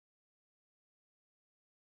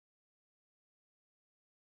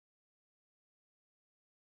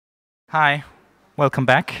Hi, welcome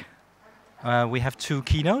back. We have two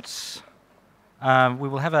keynotes. We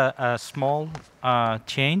will have a small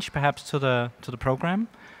change, perhaps, to the program.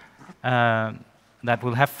 That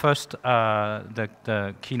will have first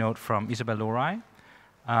the keynote from Isabell Lorey,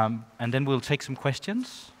 and then we'll take some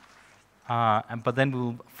questions. But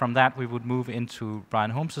then from that we would move into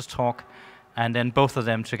Brian Holmes's talk, and then both of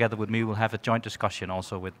them together with me will have a joint discussion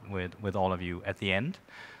also with all of you at the end.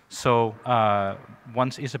 So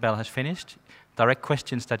once Isabell has finished, direct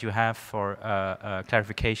questions that you have for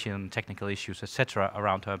clarification, technical issues, etc.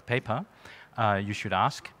 around her paper, you should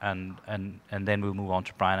ask, and then we'll move on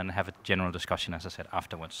to Brian and have a general discussion, as I said,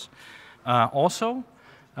 afterwards. Also,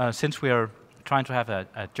 since we are trying to have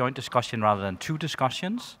a joint discussion rather than two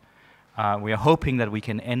discussions, we are hoping that we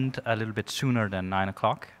can end a little bit sooner than 9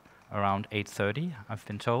 o'clock, around 8:30, I've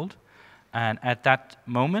been told. And at that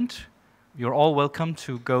moment, you're all welcome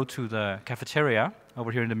to go to the cafeteria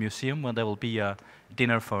over here in the museum, where there will be a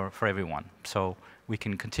dinner for everyone. So we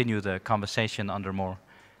can continue the conversation under more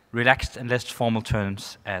relaxed and less formal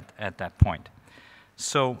terms at that point.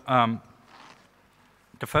 So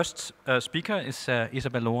the first speaker is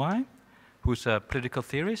Isabell Lorey, who's a political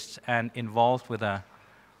theorist and involved with a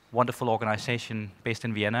wonderful organization based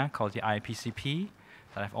in Vienna called the IPCP,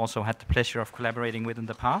 that I've also had the pleasure of collaborating with in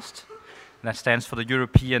the past. And that stands for the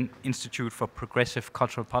European Institute for Progressive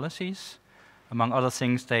Cultural Policies. Among other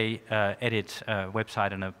things, they edit a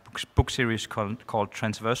website and a book series called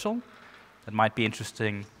Transversal that might be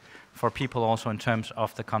interesting for people also in terms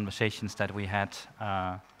of the conversations that we had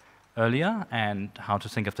earlier, and how to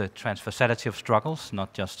think of the transversality of struggles,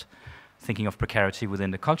 not just thinking of precarity within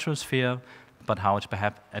the cultural sphere, but how it's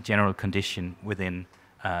perhaps a general condition within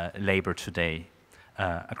labor today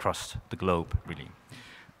across the globe, really.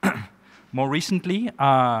 More recently,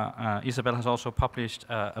 Isabell has also published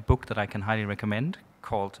a book that I can highly recommend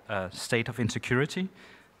called State of Insecurity,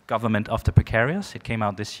 Government of the Precarious. It came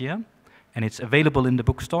out this year, and it's available in the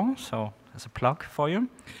bookstore, so that's a plug for you.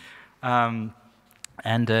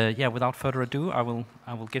 Yeah, without further ado, I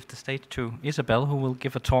will give the stage to Isabell, who will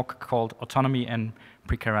give a talk called Autonomy and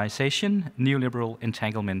Precarization, Neoliberal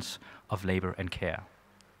Entanglements of Labor and Care.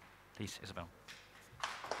 Please, Isabell.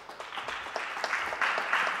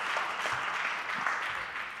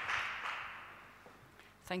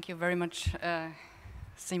 Thank you very much,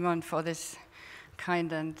 Simon, for this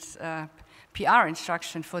kind and PR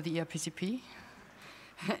instruction for the IPCP.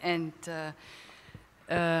 And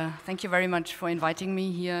thank you very much for inviting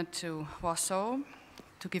me here to Warsaw,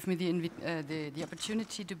 to give me the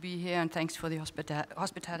opportunity to be here, and thanks for the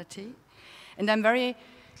hospitality. And I'm very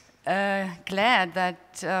glad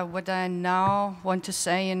that what I now want to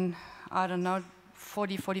say in, I don't know,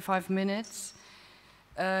 40, 45 minutes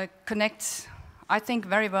connects, I think,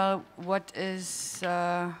 very well what is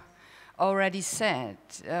already said,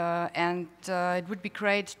 and it would be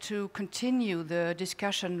great to continue the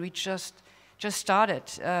discussion we just started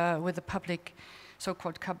with the public,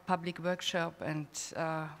 so-called public workshop, and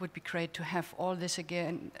would be great to have all this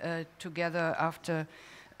again together after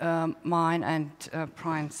mine and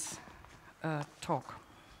Brian's talk.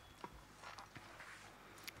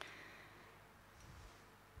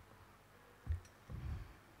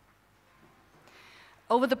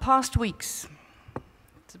 Over the past weeks,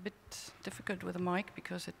 it's a bit difficult with the mic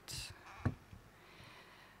because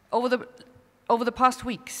over the past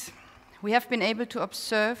weeks, we have been able to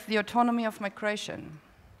observe the autonomy of migration,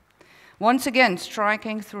 once again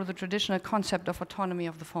striking through the traditional concept of autonomy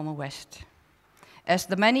of the former West, as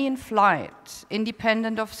the many in flight,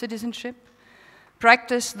 independent of citizenship,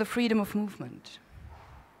 practice the freedom of movement.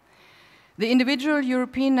 The individual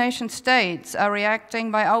European nation states are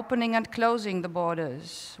reacting by opening and closing the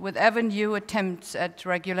borders with ever new attempts at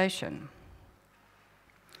regulation.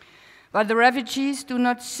 But the refugees do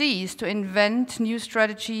not cease to invent new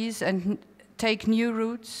strategies and take new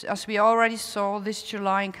routes, as we already saw this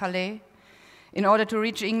July in Calais, in order to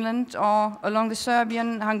reach England, or along the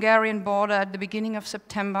Serbian-Hungarian border at the beginning of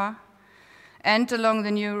September, and along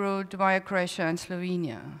the new route via Croatia and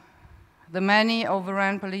Slovenia. The many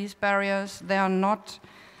overrun police barriers, they are not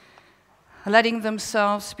letting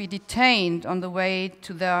themselves be detained on the way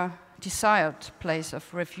to their desired place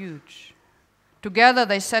of refuge. Together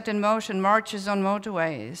they set in motion marches on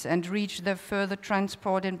motorways and reach their further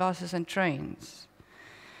transport in buses and trains.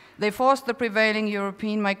 They force the prevailing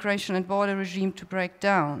European migration and border regime to break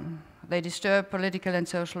down. They disturb political and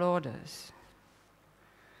social orders.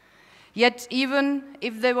 Yet even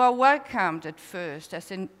if they were welcomed at first,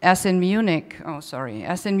 as in Munich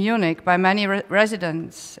by many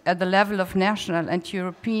residents at the level of national and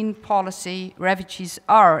European policy, refugees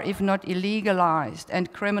are, if not illegalized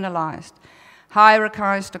and criminalized,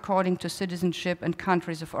 hierarchized according to citizenship and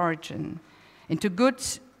countries of origin, into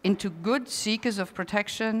good seekers of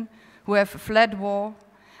protection who have fled war,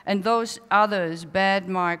 and those others, bad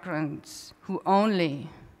migrants, who only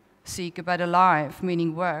seek a better life,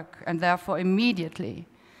 meaning work, and therefore immediately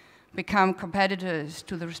become competitors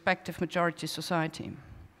to the respective majority society.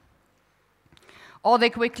 Or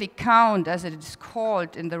they quickly count, as it is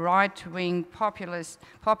called in the right-wing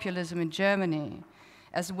populism in Germany,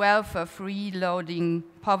 as welfare freeloading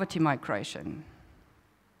poverty migration.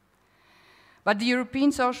 But the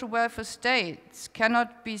European social welfare states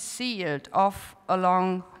cannot be sealed off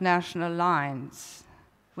along national lines.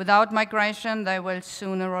 Without migration, they will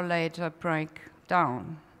sooner or later break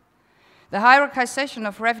down. The hierarchization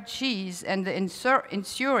of refugees and the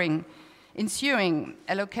ensuing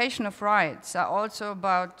allocation of rights are also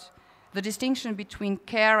about the distinction between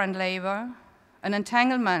care and labor, an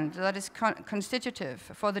entanglement that is constitutive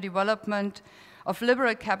for the development of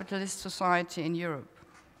liberal capitalist society in Europe.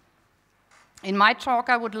 In my talk,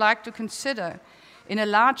 I would like to consider, in a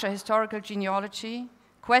larger historical genealogy,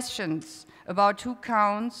 questions about who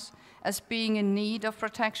counts as being in need of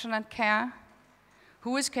protection and care,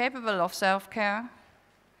 who is capable of self-care,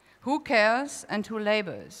 who cares and who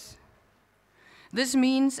labors. This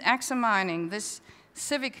means examining this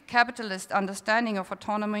civic capitalist understanding of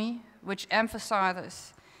autonomy, which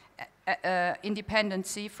emphasizes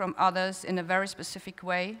independency from others in a very specific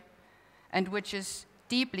way, and which is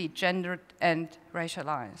deeply gendered and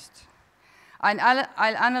racialized. I'll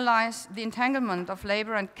analyze the entanglement of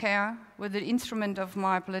labor and care with the instrument of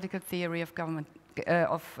my political theory of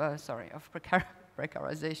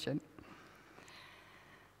precarization.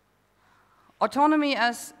 Autonomy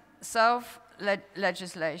as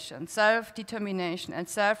self-legislation, self-determination, and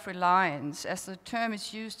self-reliance, as the term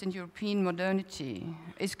is used in European modernity,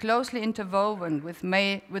 is closely interwoven with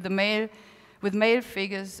male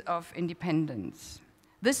figures of independence.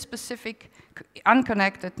 This specific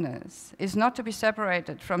unconnectedness is not to be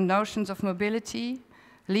separated from notions of mobility,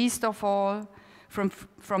 least of all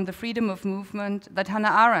from the freedom of movement that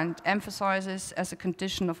Hannah Arendt emphasizes as a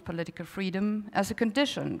condition of political freedom, as a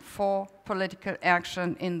condition for political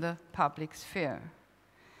action in the public sphere.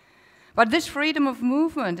 But this freedom of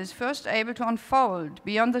movement is first able to unfold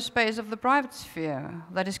beyond the space of the private sphere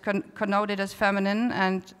that is connoted as feminine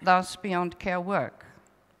and thus beyond care work.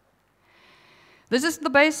 This is the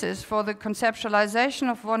basis for the conceptualization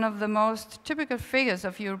of one of the most typical figures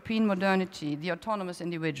of European modernity, the autonomous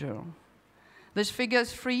individual. This figure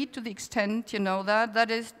is free to the extent, you know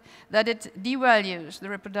that it devalues the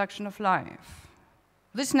reproduction of life.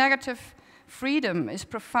 This negative freedom is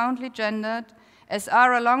profoundly gendered, as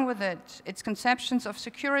are along with it its conceptions of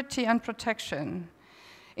security and protection,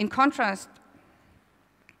 in contrast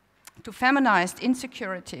to feminized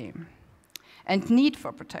insecurity and need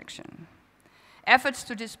for protection. Efforts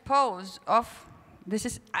to dispose of,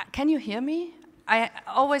 can you hear me? I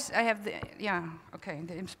have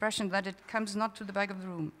the impression that it comes not to the back of the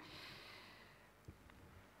room.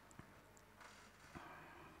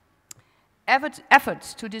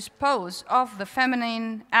 Efforts to dispose of the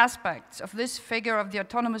feminine aspects of this figure of the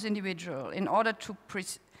autonomous individual in order to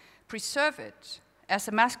preserve it as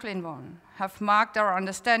a masculine one have marked our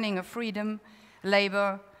understanding of freedom,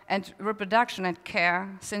 labor, and reproduction and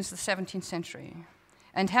care since the 17th century,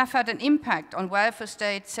 and have had an impact on welfare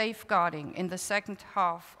state safeguarding in the second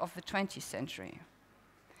half of the 20th century.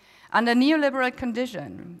 Under neoliberal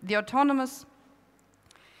conditions,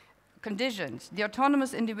 the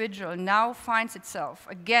autonomous individual now finds itself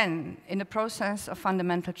again in a process of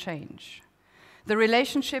fundamental change. The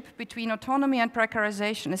relationship between autonomy and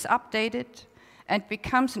precarization is updated and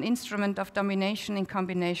becomes an instrument of domination in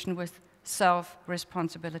combination with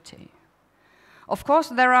self-responsibility. Of course,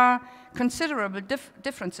 there are considerable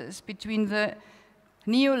differences between the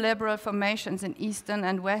neoliberal formations in Eastern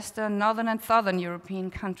and Western, Northern and Southern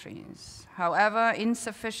European countries. However,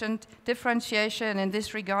 insufficient differentiation in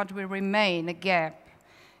this regard will remain a gap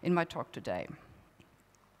in my talk today.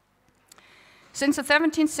 Since the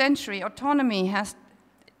 17th century, autonomy has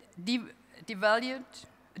developed.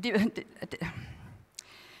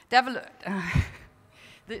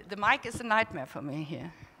 The mic is a nightmare for me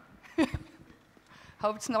here.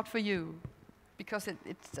 Hope it's not for you, because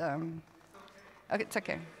it's okay, it's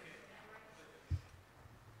okay.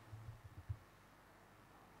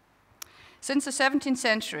 Since the 17th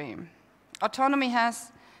century, autonomy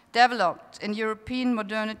has developed in European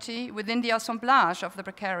modernity within the assemblage of the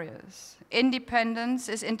precarious. Independence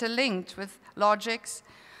is interlinked with logics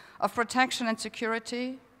of protection and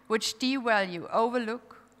security, which devalue,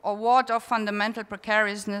 overlook, or ward off fundamental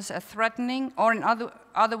precariousness as threatening, or in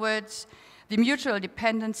other words, the mutual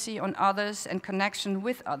dependency on others and connection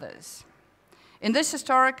with others. In this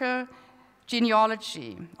historical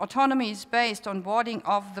genealogy, autonomy is based on warding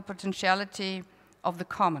off the potentiality of the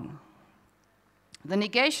common. The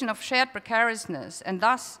negation of shared precariousness, and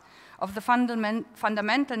thus of the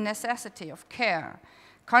fundamental necessity of care,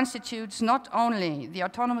 constitutes not only the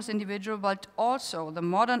autonomous individual, but also the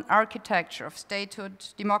modern architecture of statehood,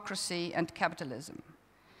 democracy, and capitalism.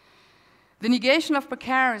 The negation of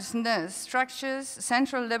precariousness structures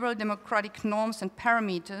central liberal democratic norms and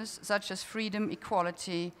parameters such as freedom,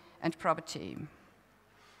 equality, and property.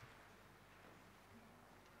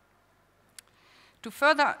 To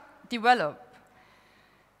further develop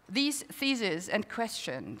these theses and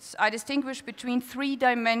questions, I distinguish between three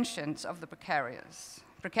dimensions of the precarious: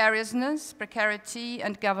 precariousness, precarity,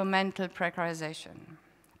 and governmental precarization.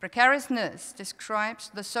 Precariousness describes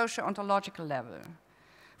the socio-ontological level.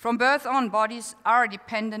 From birth on, bodies are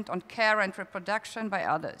dependent on care and reproduction by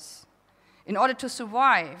others. In order to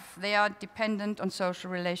survive, they are dependent on social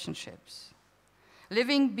relationships.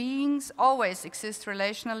 Living beings always exist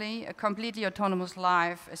relationally. A completely autonomous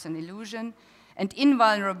life is an illusion, and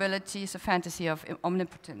invulnerability is a fantasy of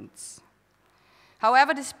omnipotence.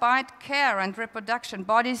 However, despite care and reproduction,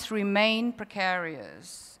 bodies remain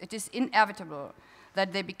precarious. It is inevitable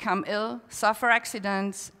that they become ill, suffer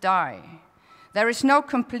accidents, die. There is no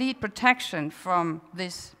complete protection from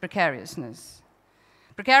this precariousness.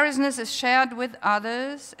 Precariousness is shared with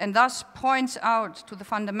others and thus points out to the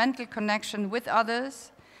fundamental connection with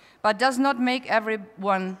others, but does not make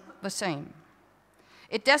everyone the same.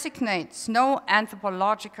 It designates no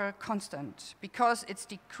anthropological constant because its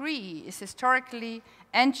degree is historically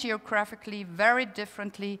and geographically very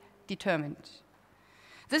differently determined.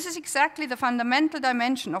 This is exactly the fundamental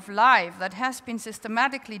dimension of life that has been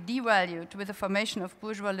systematically devalued with the formation of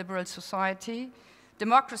bourgeois liberal society,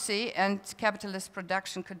 democracy, and capitalist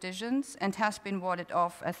production conditions, and has been warded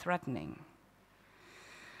off as threatening.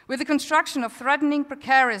 With the construction of threatening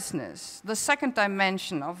precariousness, the second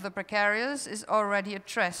dimension of the precarious is already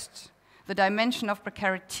addressed, the dimension of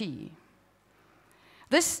precarity.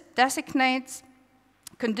 This designates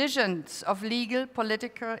conditions of legal,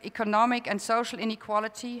 political, economic, and social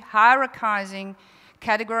inequality, hierarchizing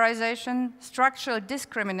categorization, structural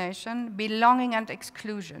discrimination, belonging, and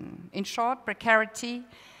exclusion. In short, precarity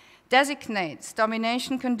designates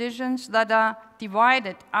domination conditions that are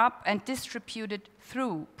divided up and distributed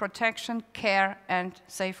through protection, care, and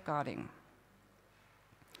safeguarding.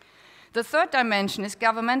 The third dimension is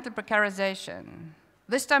governmental precarization.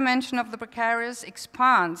 This dimension of the precarious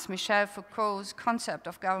expands Michel Foucault's concept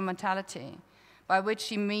of governmentality, by which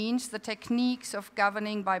he means the techniques of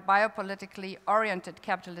governing by biopolitically oriented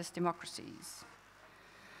capitalist democracies.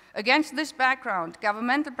 Against this background,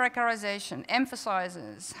 governmental precarization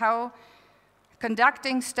emphasizes how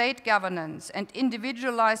conducting state governance and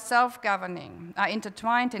individualized self-governing are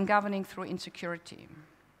intertwined in governing through insecurity.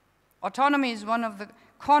 Autonomy is one of the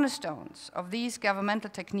cornerstones of these governmental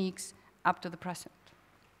techniques up to the present.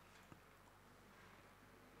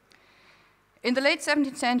 In the late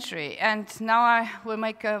 17th century, and now I will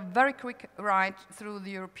make a very quick ride through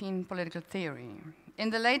the European political theory.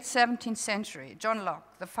 In the late 17th century, John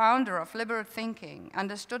Locke, the founder of liberal thinking,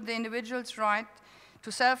 understood the individual's right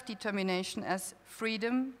to self-determination as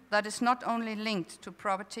freedom that is not only linked to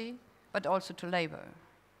property, but also to labor.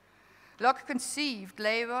 Locke conceived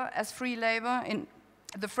labor as free labor in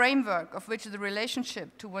the framework of which the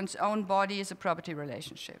relationship to one's own body is a property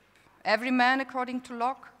relationship. Every man, according to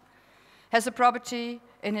Locke, has a property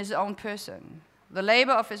in his own person. The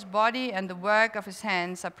labor of his body and the work of his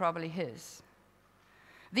hands are probably his.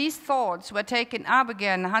 These thoughts were taken up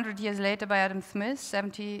again 100 years later by Adam Smith,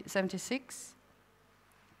 1776,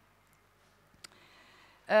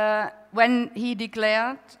 when he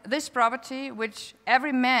declared, "This property, which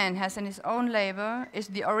every man has in his own labor, is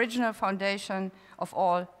the original foundation of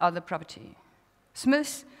all other property."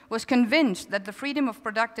 Smith was convinced that the freedom of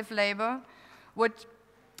productive labor would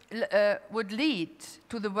lead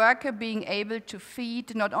to the worker being able to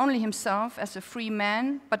feed not only himself as a free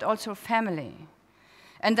man, but also a family,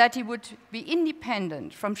 and that he would be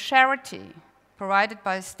independent from charity provided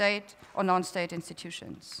by state or non-state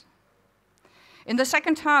institutions. In the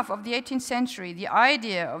second half of the 18th century, the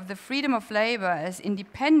idea of the freedom of labor as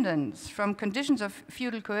independence from conditions of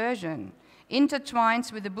feudal coercion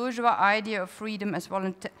intertwines with the bourgeois idea of freedom as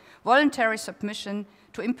voluntary submission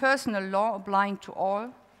to impersonal law applying to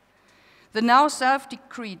all, the now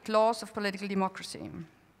self-decreed laws of political democracy.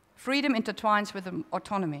 Freedom intertwines with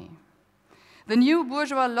autonomy. The new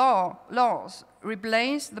bourgeois laws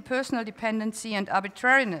replace the personal dependency and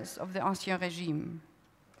arbitrariness of the Ancien Régime.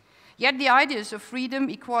 Yet the ideas of freedom,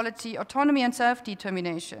 equality, autonomy, and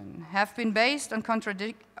self-determination have been based on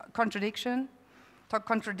contradictions,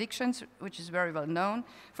 which is very well known,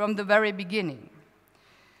 from the very beginning.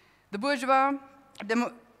 The bourgeois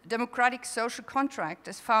democratic social contract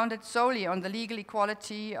is founded solely on the legal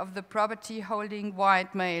equality of the property-holding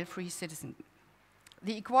white male free citizen.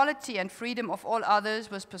 The equality and freedom of all others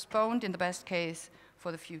was postponed, in the best case,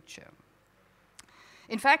 for the future.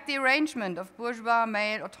 In fact, the arrangement of bourgeois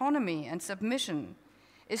male autonomy and submission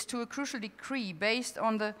is to a crucial degree based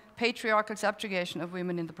on the patriarchal subjugation of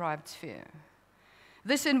women in the private sphere.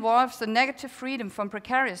 This involves the negative freedom from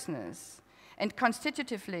precariousness and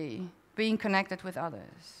constitutively being connected with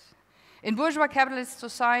others. In bourgeois capitalist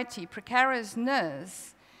society,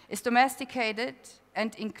 precariousness is domesticated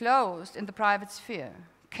and enclosed in the private sphere.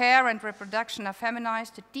 Care and reproduction are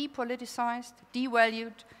feminized, depoliticized,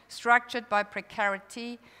 devalued, structured by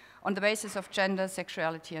precarity on the basis of gender,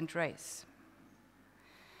 sexuality, and race.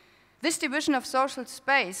 This division of social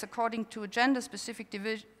space, according to a gender-specific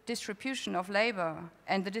distribution of labor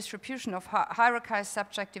and the distribution of hierarchized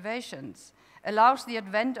subjectivations, allows the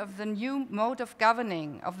advent of the new mode of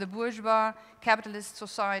governing of the bourgeois capitalist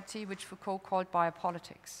society, which Foucault called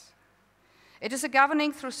biopolitics. It is a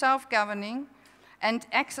governing through self-governing and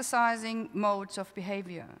exercising modes of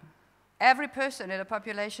behavior. Every person in a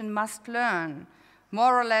population must learn,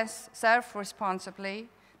 more or less self-responsibly,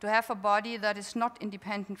 to have a body that is not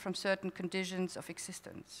independent from certain conditions of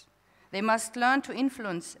existence. They must learn to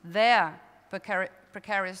influence their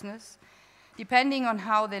precariousness, depending on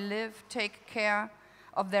how they live, take care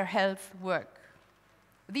of their health, work.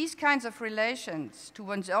 These kinds of relations to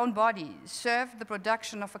one's own body serve the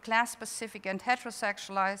production of a class-specific and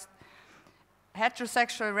heterosexual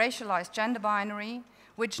racialized gender binary,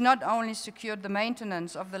 which not only secured the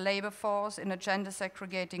maintenance of the labor force in a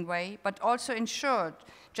gender-segregating way, but also ensured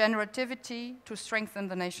generativity to strengthen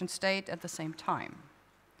the nation-state at the same time,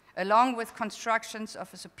 along with constructions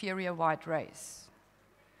of a superior white race.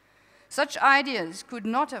 Such ideas could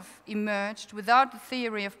not have emerged without the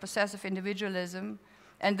theory of possessive individualism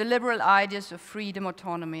and the liberal ideas of freedom,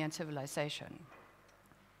 autonomy, and civilization.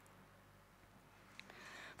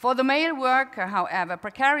 For the male worker, however,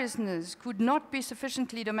 precariousness could not be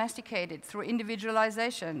sufficiently domesticated through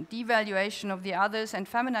individualization, devaluation of the others, and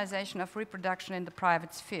feminization of reproduction in the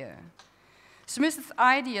private sphere. Smith's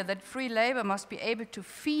idea that free labor must be able to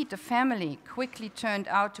feed a family quickly turned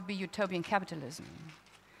out to be utopian capitalism.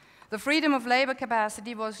 The freedom of labor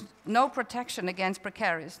capacity was no protection against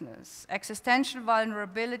precariousness. Existential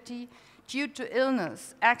vulnerability due to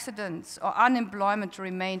illness, accidents, or unemployment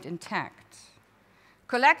remained intact.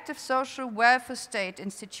 Collective social welfare state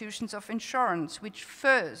institutions of insurance, which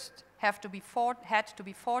first had to be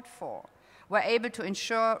fought for, were able to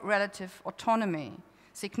ensure relative autonomy,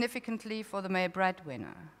 significantly for the male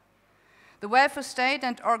breadwinner. The welfare state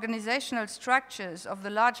and organizational structures of the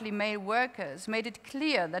largely male workers made it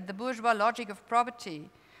clear that the bourgeois logic of property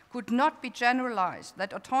could not be generalized,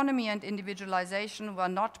 that autonomy and individualization were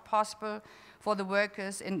not possible for the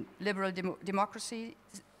workers in liberal democracies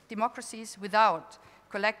without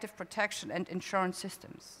collective protection and insurance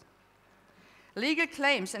systems. Legal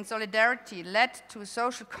claims and solidarity led to a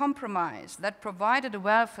social compromise that provided a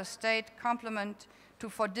welfare state complement to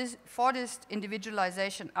Fordist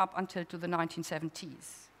individualization up until to the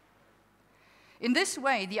 1970s. In this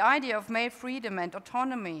way, the idea of male freedom and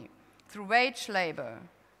autonomy through wage labor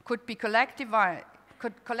could be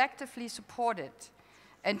collectively supported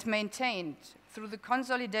and maintained through the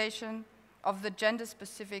consolidation of the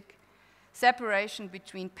gender-specific separation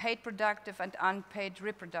between paid productive and unpaid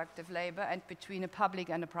reproductive labor and between a public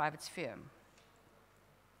and a private sphere.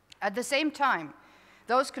 At the same time,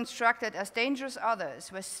 those constructed as dangerous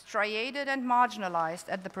others were striated and marginalized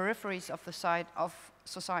at the peripheries of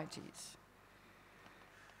societies.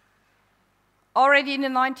 Already in the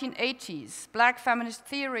 1980s, black feminist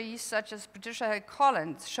theories such as Patricia Hill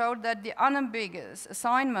Collins showed that the unambiguous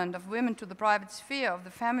assignment of women to the private sphere of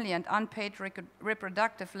the family and unpaid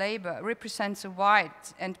reproductive labor represents a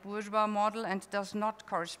white and bourgeois model and does not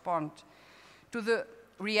correspond to the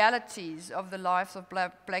realities of the lives of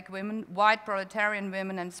black women, white proletarian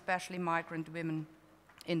women, and especially migrant women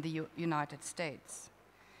in the United States.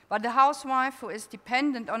 But the housewife who is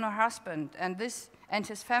dependent on her husband and and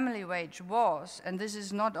his family wage was, and this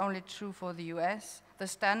is not only true for the US, the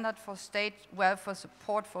standard for state welfare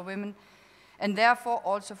support for women, and therefore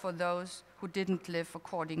also for those who didn't live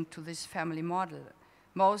according to this family model.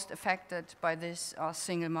 Most affected by this are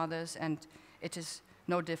single mothers, and it is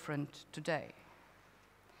no different today.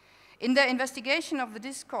 In their investigation of the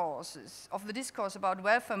discourse about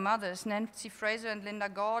welfare mothers, Nancy Fraser and Linda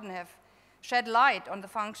Gordon have shed light on the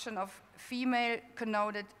function of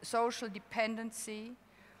female-connoted social dependency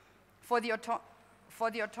for the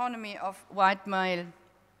autonomy of white male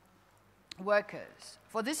workers.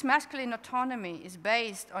 For this masculine autonomy is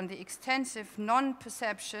based on the extensive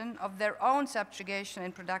non-perception of their own subjugation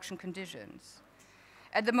in production conditions.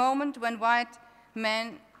 At the moment when white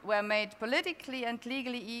men were made politically and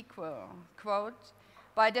legally equal, quote,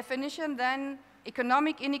 by definition then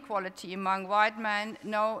economic inequality among white men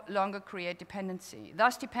no longer create dependency.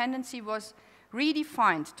 Thus dependency was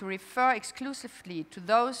redefined to refer exclusively to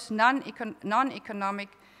those non-economic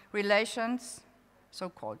relations,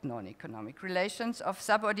 so-called non-economic relations of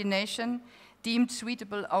subordination deemed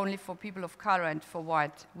suitable only for people of color and for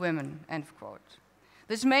white women, end quote.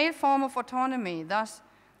 This male form of autonomy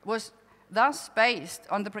was thus based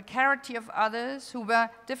on the precarity of others who were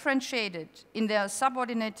differentiated in their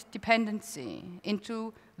subordinate dependency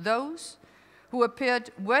into those who appeared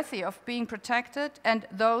worthy of being protected and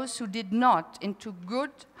those who did not, into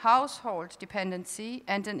good household dependency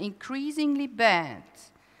and an increasingly bad,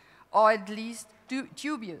 or at least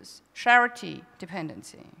dubious, charity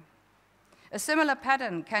dependency. A similar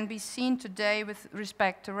pattern can be seen today with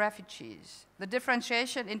respect to refugees. The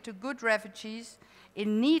differentiation into good refugees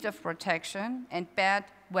in need of protection and bad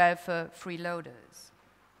welfare freeloaders.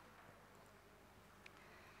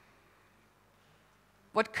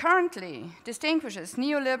 What currently distinguishes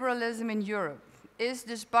neoliberalism in Europe is,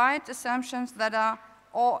 despite assumptions that are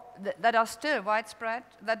still widespread,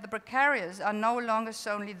 that the precarious are no longer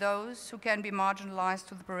solely those who can be marginalized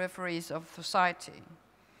to the peripheries of society.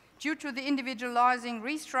 Due to the individualizing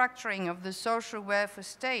restructuring of the social welfare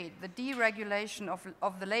state, the deregulation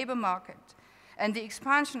of the labor market, and the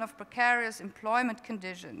expansion of precarious employment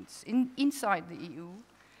conditions inside the EU,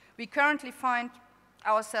 we currently find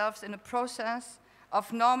ourselves in a process of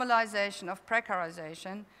normalization of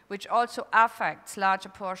precarization, which also affects larger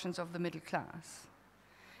portions of the middle class.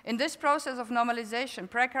 In this process of normalization,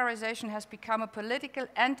 precarization has become a political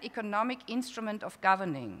and economic instrument of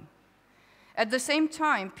governing. At the same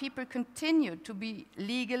time, people continue to be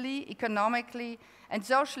legally, economically, and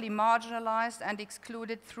socially marginalized and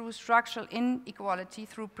excluded through structural inequality,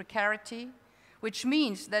 through precarity, which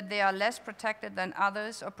means that they are less protected than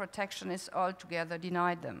others or protection is altogether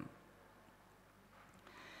denied them.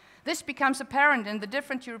 This becomes apparent in the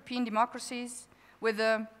different European democracies with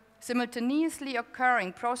the simultaneously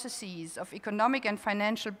occurring processes of economic and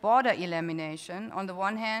financial border elimination on the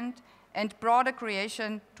one hand, and border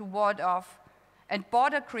creation to ward off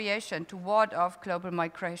global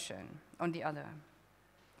migration on the other.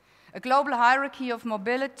 A global hierarchy of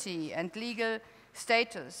mobility and legal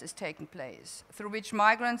status is taking place, through which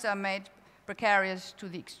migrants are made precarious to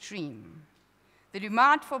the extreme. The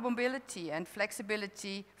demand for mobility and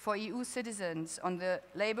flexibility for EU citizens on the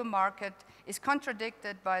labor market is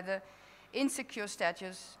contradicted by the insecure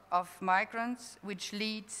status of migrants, which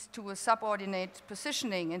leads to a subordinate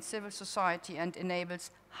positioning in civil society and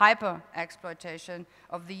enables hyper-exploitation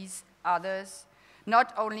of these others,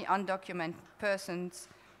 not only undocumented persons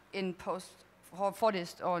in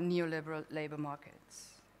post-Fordist or neoliberal labor markets.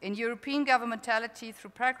 In European governmentality,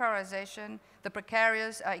 through precarization, the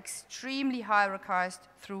precarious are extremely hierarchized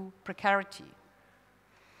through precarity.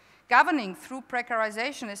 Governing through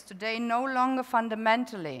precarization is today no longer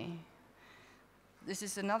fundamentally, this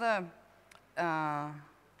is another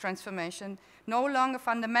transformation, no longer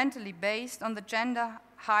fundamentally based on the gender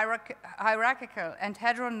hierarchical and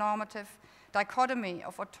heteronormative dichotomy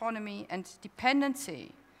of autonomy and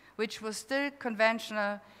dependency, which was still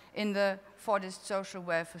conventional in the Fordist social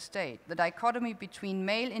welfare state. The dichotomy between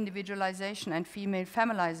male individualization and female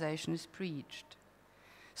feminization is breached.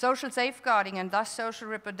 Social safeguarding and thus social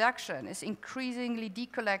reproduction is increasingly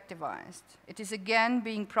decollectivized. It is again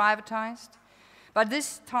being privatized, but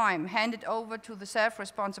this time handed over to the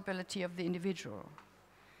self-responsibility of the individual.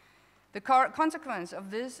 The consequence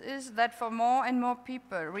of this is that for more and more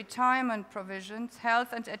people, retirement provisions,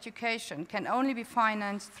 health and education can only be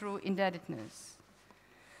financed through indebtedness.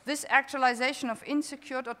 This actualization of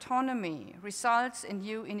insecure autonomy results in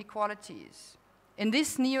new inequalities. In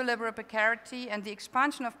this neoliberal precarity and the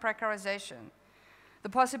expansion of precarization, the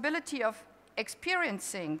possibility of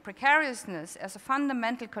experiencing precariousness as a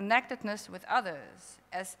fundamental connectedness with others,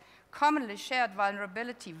 as commonly shared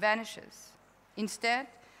vulnerability vanishes. Instead,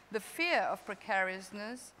 the fear of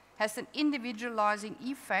precariousness has an individualizing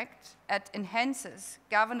effect that enhances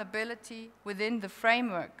governability within the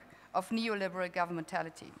framework of neoliberal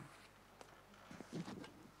governmentality.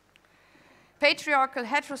 Patriarchal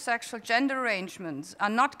heterosexual gender arrangements are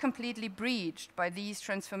not completely breached by these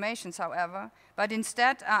transformations, however, but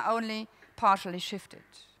instead are only partially shifted.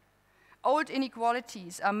 Old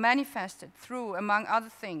inequalities are manifested through, among other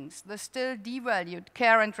things, the still devalued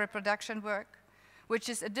care and reproduction work, which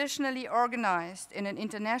is additionally organized in an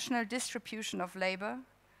international distribution of labor,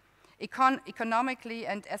 economically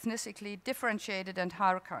and ethnically differentiated and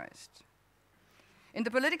hierarchized. In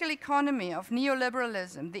the political economy of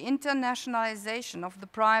neoliberalism, the internationalization of the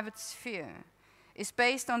private sphere is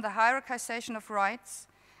based on the hierarchization of rights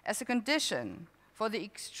as a condition for the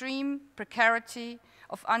extreme precarity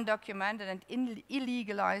of undocumented and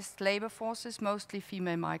illegalized labor forces, mostly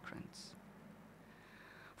female migrants.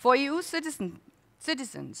 For EU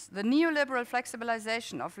citizens, the neoliberal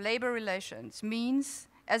flexibilization of labor relations means,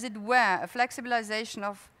 as it were, a flexibilization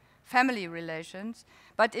of family relations,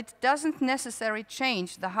 but it doesn't necessarily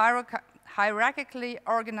change the hierarchically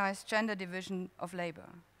organized gender division of labor.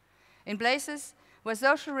 In places where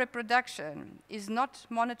social reproduction is not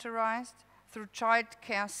monitorized through child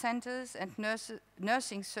care centers and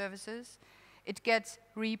nursing services, it gets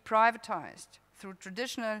re-privatized through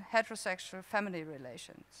traditional heterosexual family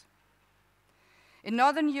relations. In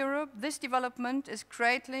Northern Europe, this development is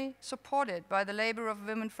greatly supported by the labor of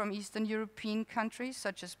women from Eastern European countries,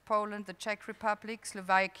 such as Poland, the Czech Republic,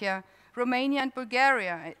 Slovakia, Romania, and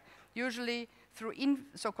Bulgaria, usually through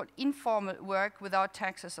so-called informal work without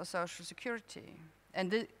taxes or social security.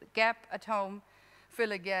 And the gap at home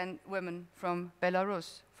fill again women from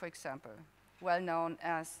Belarus, for example, well known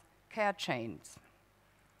as care chains.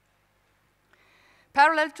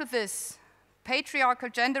 Parallel to this, patriarchal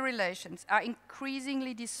gender relations are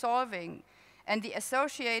increasingly dissolving, and the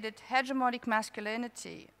associated hegemonic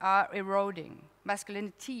masculinities are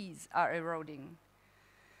eroding.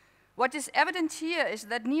 What is evident here is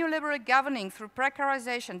that neoliberal governing through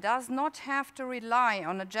precarization does not have to rely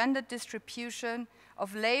on a gender distribution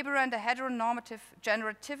of labor and a heteronormative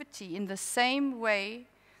generativity in the same way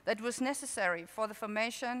that was necessary for the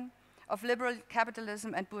formation of liberal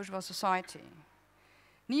capitalism and bourgeois society.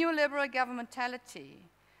 Neoliberal governmentality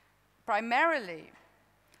primarily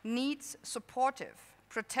needs supportive,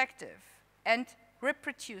 protective, and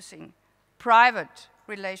reproducing private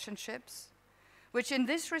relationships, which in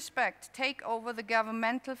this respect take over the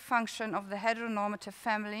governmental function of the heteronormative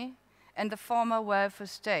family and the former welfare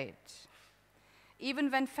state, even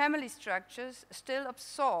when family structures still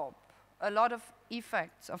absorb a lot of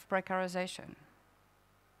effects of precarization.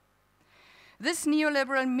 This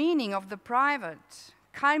neoliberal meaning of the private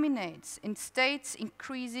culminates in states'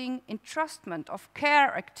 increasing entrustment of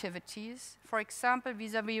care activities, for example,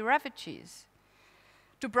 vis-à-vis refugees,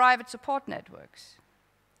 to private support networks.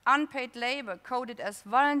 Unpaid labor, coded as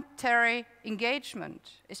voluntary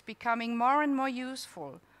engagement, is becoming more and more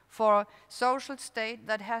useful for a social state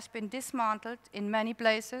that has been dismantled in many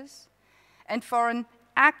places, and for an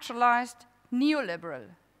actualized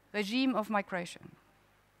neoliberal regime of migration.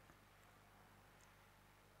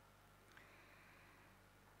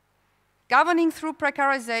 Governing through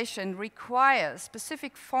precarization requires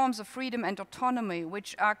specific forms of freedom and autonomy,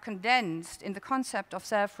 which are condensed in the concept of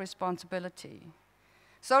self-responsibility.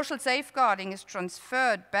 Social safeguarding is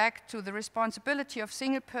transferred back to the responsibility of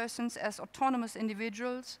single persons as autonomous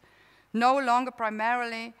individuals, no longer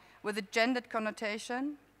primarily with a gendered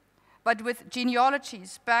connotation, but with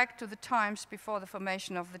genealogies back to the times before the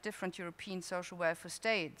formation of the different European social welfare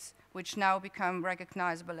states, which now become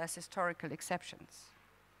recognizable as historical exceptions.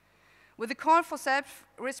 With the call for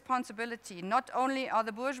self-responsibility, not only are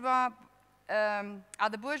the bourgeois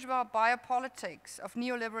biopolitics of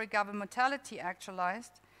neoliberal governmentality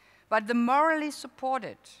actualized, but the morally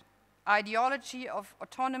supported ideology of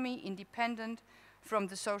autonomy independent from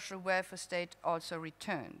the social welfare state also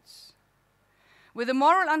returns. With a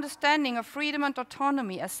moral understanding of freedom and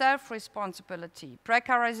autonomy as self-responsibility,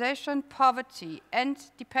 precarization, poverty, and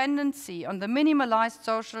dependency on the minimalized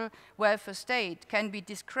social welfare state can be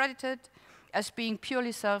discredited as being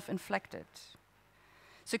purely self-inflicted.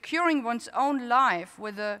 Securing one's own life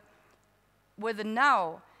with a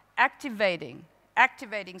now activating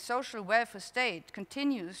social welfare state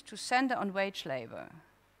continues to center on wage labor.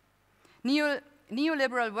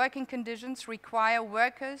 Neoliberal working conditions require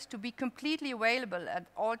workers to be completely available at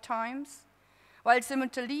all times, while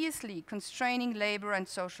simultaneously constraining labor and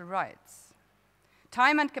social rights.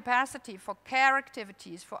 Time and capacity for care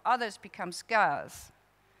activities for others become scarce.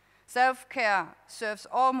 Self-care serves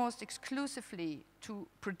almost exclusively to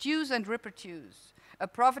produce and reproduce a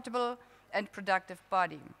profitable and productive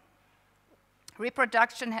body.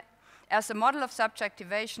 Reproduction as a model of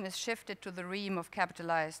subjectivation is shifted to the realm of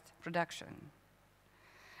capitalized production.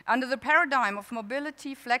 Under the paradigm of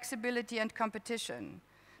mobility, flexibility, and competition,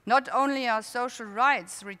 not only are social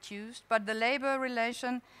rights reduced, but the labor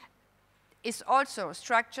relation is also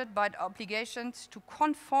structured by obligations to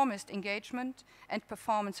conformist engagement and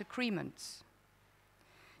performance agreements.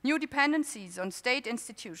 New dependencies on state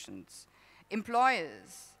institutions,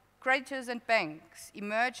 employers, creditors, and banks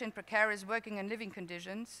emerge in precarious working and living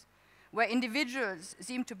conditions, where individuals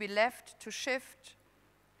seem to be left to shift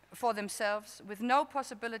for themselves with no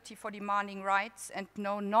possibility for demanding rights and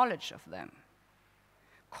no knowledge of them.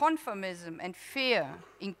 Conformism and fear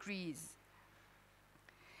increase,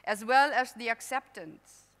 as well as the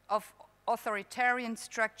acceptance of authoritarian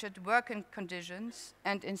structured working conditions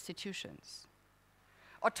and institutions.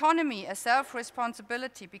 Autonomy as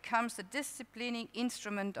self-responsibility becomes the disciplining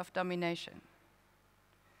instrument of domination.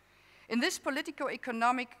 In this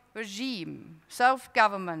politico-economic regime,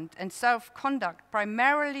 self-government and self-conduct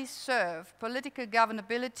primarily serve political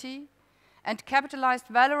governability and capitalized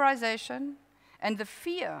valorization, and the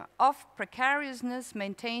fear of precariousness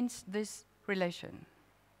maintains this relation.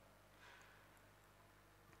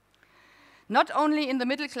 Not only in the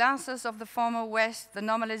middle classes of the former West, the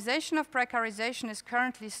normalization of precarization is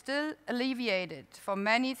currently still alleviated for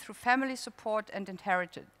many through family support and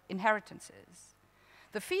inheritances.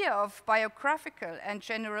 The fear of biographical and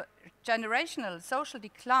generational social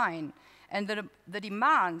decline and the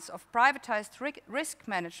demands of privatized risk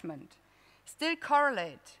management still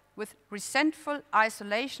correlate with resentful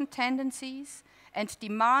isolation tendencies and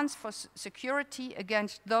demands for security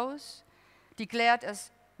against those declared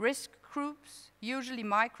as risk groups, usually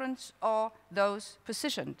migrants or those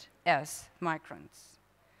positioned as migrants.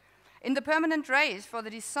 In the permanent race for the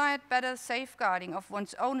desired better safeguarding of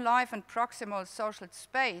one's own life and proximal social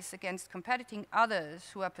space against competing others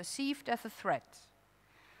who are perceived as a threat,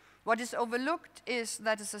 what is overlooked is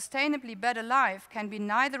that a sustainably better life can be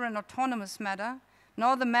neither an autonomous matter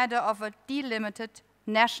nor the matter of a delimited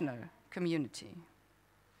national community.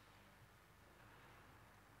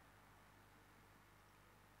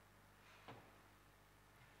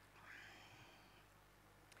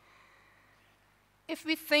 If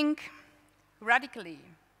we think radically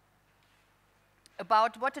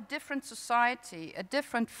about what a different society, a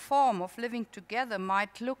different form of living together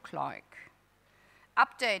might look like,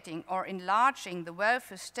 updating or enlarging the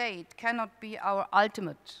welfare state cannot be our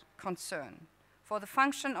ultimate concern, for the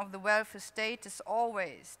function of the welfare state is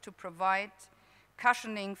always to provide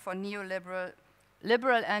cushioning for liberal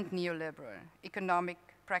and neoliberal economic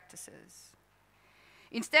practices.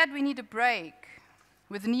 Instead, we need a break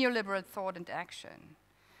with neoliberal thought and action.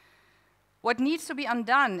 What needs to be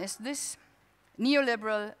undone is this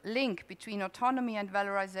neoliberal link between autonomy and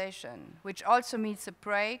valorization, which also means a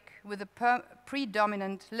break with a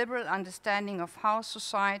predominant liberal understanding of how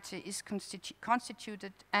society is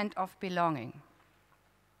constituted and of belonging.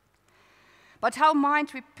 But how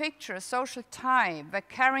might we picture a social type where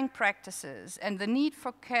caring practices and the need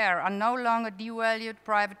for care are no longer devalued,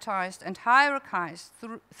 privatized, and hierarchized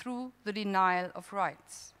through the denial of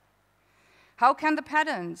rights? How can the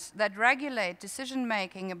patterns that regulate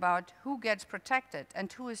decision-making about who gets protected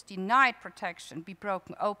and who is denied protection be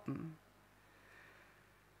broken open?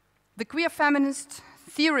 The queer feminist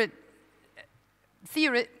theorists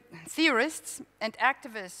and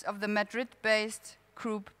activists of the Madrid-based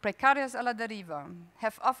group Precarias a la Deriva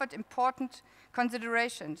have offered important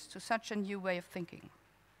considerations to such a new way of thinking.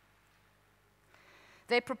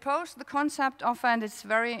 They propose the concept of, and it's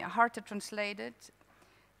very hard to translate it,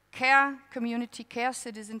 care community, care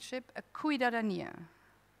citizenship, a ciudadanía.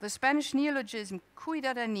 The Spanish neologism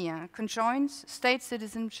ciudadanía conjoins state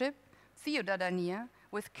citizenship, ciudadanía,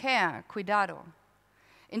 with care, cuidado,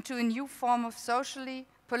 into a new form of socially,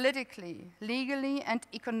 politically, legally, and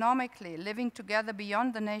economically living together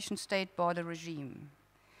beyond the nation-state border regime,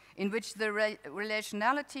 in which the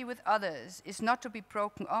relationality with others is not to be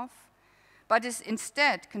broken off, but is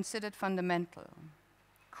instead considered fundamental.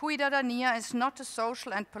 Ciudadanía is not a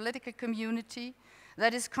social and political community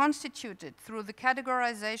that is constituted through the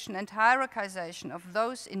categorization and hierarchization of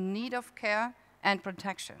those in need of care and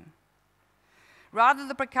protection. Rather,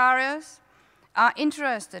 the precarious are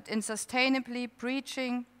interested in sustainably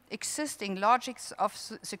breaching existing logics of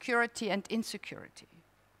security and insecurity.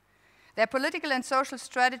 Their political and social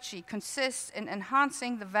strategy consists in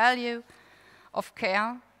enhancing the value of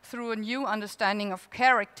care through a new understanding of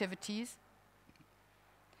care activities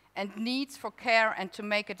and needs for care, and to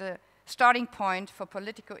make it a starting point for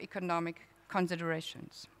politico-economic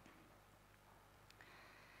considerations.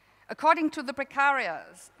 According to the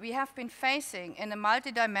precarias, we have been facing in a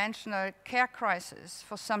multidimensional care crisis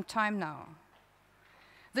for some time now.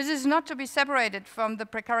 This is not to be separated from the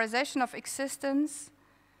precarization of existence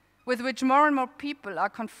with which more and more people are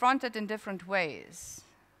confronted in different ways.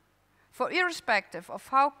 For irrespective of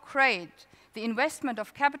how great the investment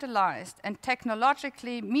of capitalized and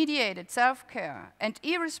technologically mediated self-care, and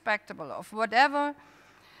irrespective of whether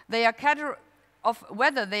they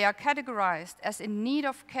are categorized as in need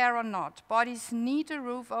of care or not, bodies need a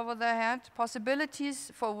roof over their head,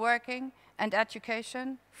 possibilities for working and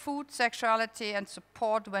education, food, sexuality, and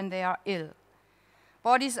support when they are ill.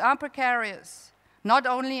 Bodies are precarious, not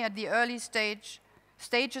only at the early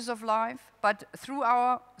stages of life, but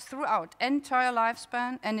throughout entire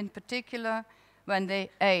lifespan, and in particular when they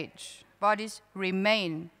age. Bodies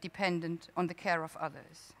remain dependent on the care of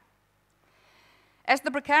others. As the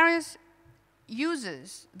precarious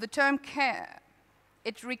uses the term care,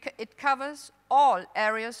 it covers all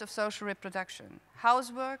areas of social reproduction,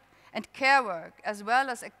 housework and care work, as well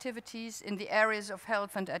as activities in the areas of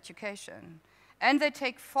health and education. And they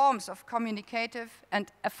take forms of communicative and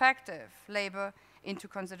affective labor into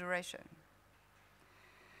consideration.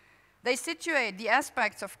 They situate the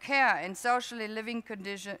aspects of care in socially living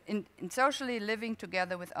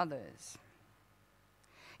together with others.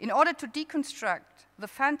 In order to deconstruct the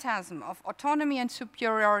phantasm of autonomy and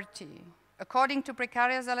superiority, according to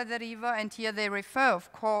Precarias alla deriva, and here they refer,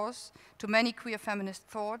 of course, to many queer feminist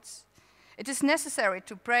thoughts, it is necessary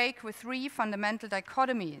to break with three fundamental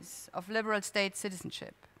dichotomies of liberal state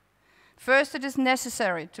citizenship. First, it is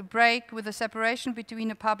necessary to break with the separation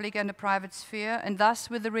between a public and a private sphere, and thus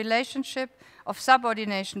with the relationship of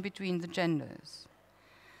subordination between the genders.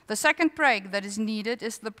 The second break that is needed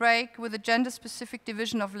is the break with the gender-specific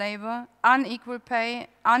division of labor, unequal pay,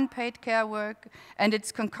 unpaid care work, and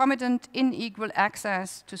its concomitant unequal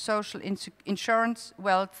access to social insurance,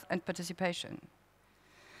 wealth, and participation.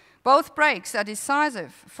 Both breaks are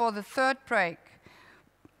decisive for the third break,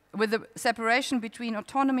 with the separation between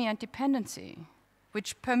autonomy and dependency,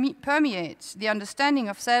 which permeates the understanding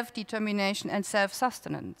of self-determination and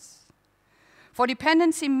self-sustenance. For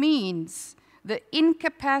dependency means the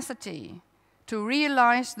incapacity to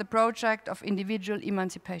realize the project of individual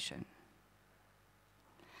emancipation.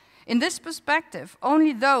 In this perspective,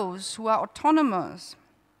 only those who are autonomous,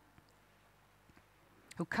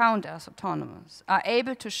 who count as autonomous, are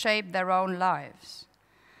able to shape their own lives.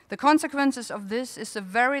 The consequences of this is a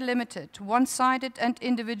very limited, one-sided and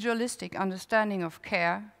individualistic understanding of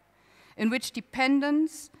care, in which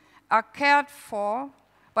dependents are cared for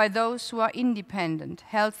by those who are independent,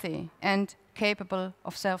 healthy, and capable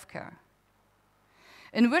of self-care.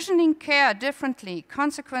 Envisioning care differently,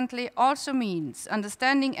 consequently, also means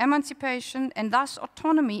understanding emancipation and thus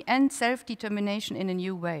autonomy and self-determination in a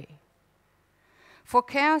new way. For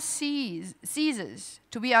care ceases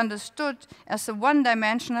to be understood as a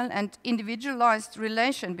one-dimensional and individualized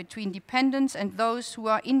relation between dependents and those who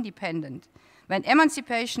are independent, when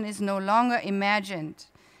emancipation is no longer imagined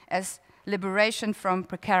as liberation from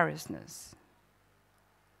precariousness.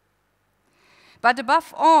 But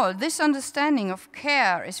above all, this understanding of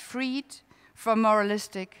care is freed from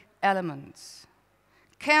moralistic elements.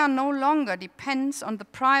 Care no longer depends on the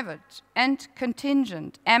private and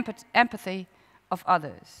contingent empathy of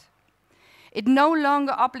others. It no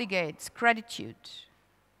longer obligates gratitude.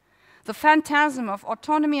 The phantasm of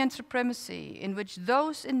autonomy and supremacy, in which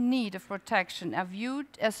those in need of protection are viewed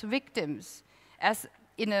as victims, as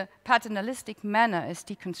in a paternalistic manner, is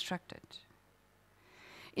deconstructed.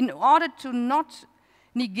 In order to not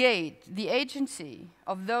negate the agency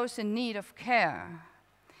of those in need of care,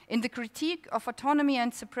 in the critique of autonomy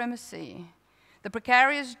and supremacy, the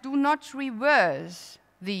precarious do not reverse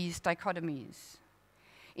these dichotomies.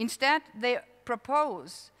 Instead, they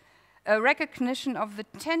propose a recognition of the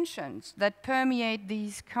tensions that permeate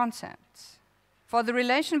these concepts. For the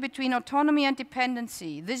relation between autonomy and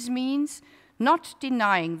dependency, this means not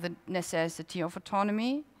denying the necessity of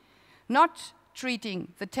autonomy, not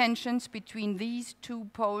treating the tensions between these two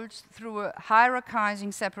poles through a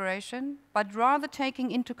hierarchizing separation, but rather taking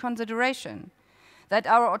into consideration that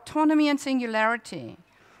our autonomy and singularity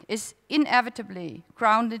is inevitably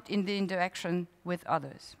grounded in the interaction with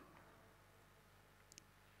others.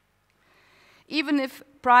 Even if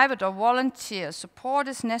private or volunteer support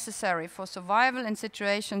is necessary for survival in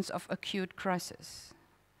situations of acute crisis,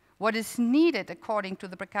 what is needed, according to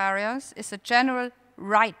the precarious, is a general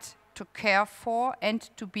right to care for and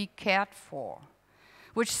to be cared for,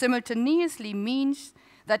 which simultaneously means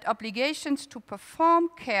that obligations to perform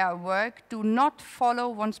care work do not follow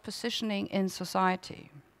one's positioning in society.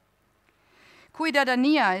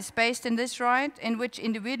 Ciudadanía is based in this right, in which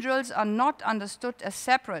individuals are not understood as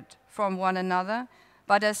separate from one another,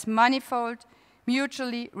 but as manifold,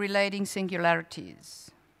 mutually relating singularities.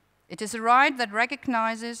 It is a right that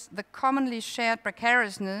recognizes the commonly shared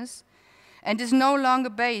precariousness and is no longer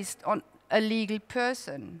based on a legal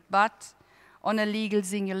person, but on a legal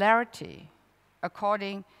singularity,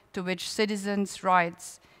 according to which citizens'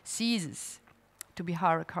 rights ceases to be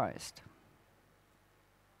hierarchized.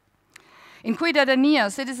 In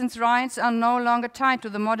Ciudadanía, citizens' rights are no longer tied to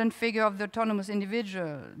the modern figure of the autonomous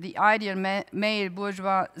individual, the ideal male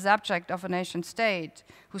bourgeois subject of a nation state,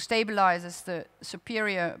 who stabilizes the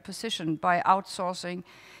superior position by outsourcing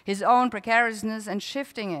his own precariousness and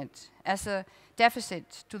shifting it as a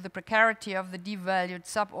deficit to the precarity of the devalued,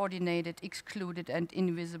 subordinated, excluded, and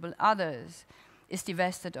invisible others, is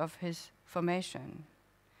divested of his formation.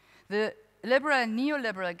 The liberal and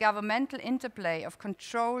neoliberal governmental interplay of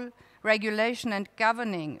control, regulation, and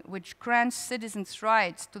governing, which grants citizens'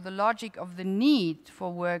 rights to the logic of the need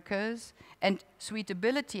for workers and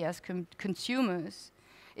suitability as consumers,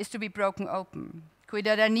 is to be broken open.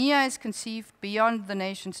 Ciudadanía is conceived beyond the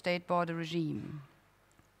nation-state border regime.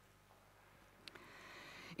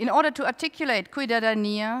 In order to articulate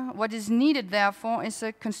Ciudadanía, what is needed, therefore, is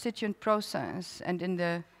a constituent process, and in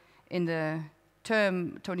the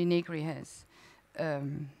term Toni Negri has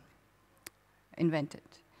invented.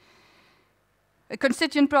 A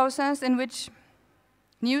constituent process in which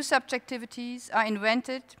new subjectivities are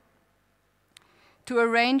invented to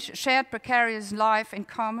arrange shared precarious life in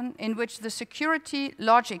common, in which the security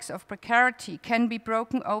logics of precarity can be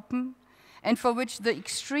broken open, and for which the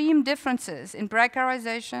extreme differences in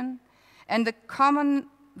precarization and the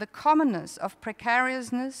commonness of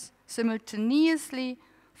precariousness simultaneously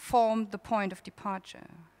form the point of departure.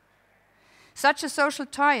 Such a social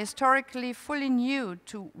tie, historically fully new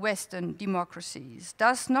to Western democracies,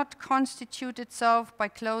 does not constitute itself by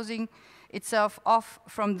closing itself off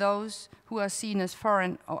from those who are seen as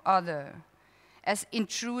foreign or other, as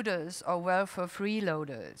intruders or welfare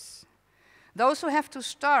freeloaders. Those who have to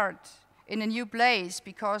start in a new place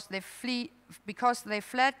because they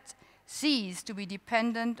fled cease to be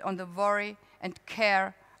dependent on the worry and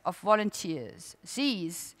care of volunteers,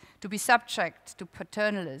 cease to be subject to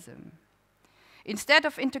paternalism. Instead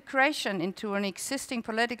of integration into an existing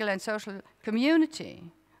political and social community,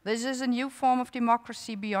 this is a new form of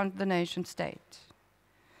democracy beyond the nation state.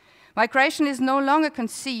 Migration is no longer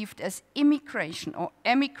conceived as immigration or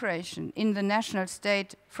emigration in the national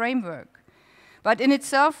state framework, but in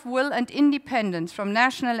itself will and independence from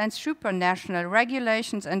national and supranational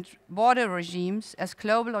regulations and border regimes as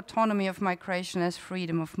global autonomy of migration as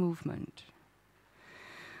freedom of movement.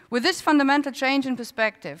 With this fundamental change in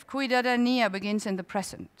perspective, Ciudadanía begins in the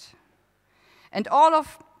present. And all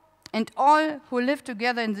who live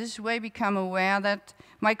together in this way become aware that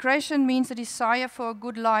migration means a desire for a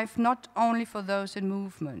good life not only for those in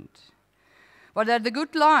movement, but that the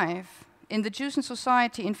good life in the chosen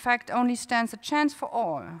society in fact only stands a chance for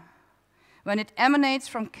all when it emanates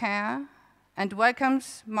from care and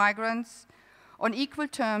welcomes migrants on equal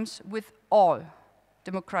terms with all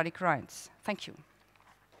democratic rights. Thank you.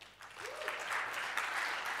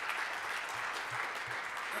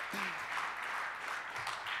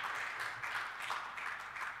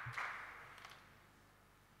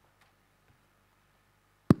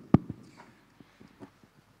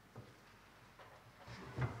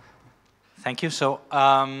 Thank you. So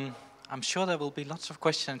I'm sure there will be lots of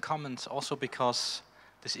questions and comments also because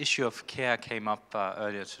this issue of care came up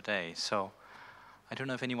earlier today. So I don't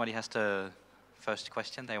know if anybody has the first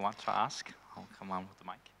question they want to ask. I'll come on with the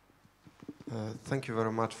mic. Thank you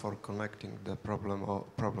very much for connecting the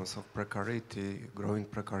problems of precarity, growing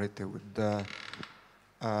precarity, with the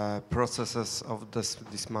processes of this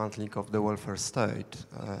dismantling of the welfare state,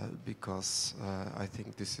 because I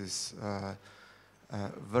think this is a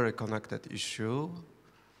very connected issue,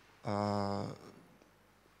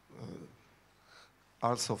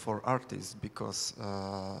 also for artists, because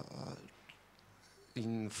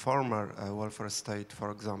in former welfare state,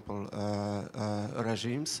 for example,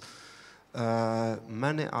 regimes,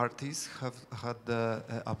 many artists have had,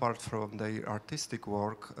 apart from their artistic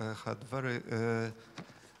work, had very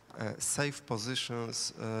safe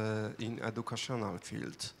positions in educational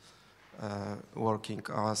field. Working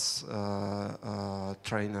as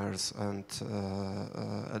trainers and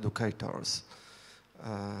educators.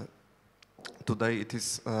 Today it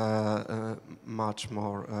is much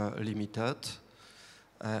more limited,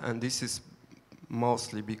 and this is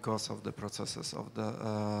mostly because of the processes of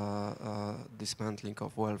the dismantling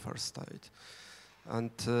of welfare state.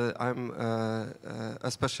 And I'm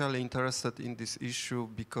especially interested in this issue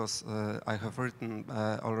because I have written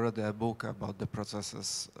already a book about the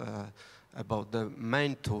processes, about the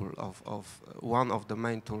main tool of one of the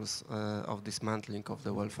main tools of dismantling of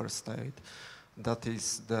the welfare state. That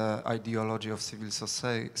is the ideology of civil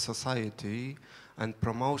society and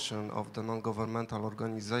promotion of the non-governmental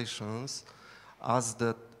organizations as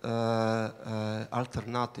the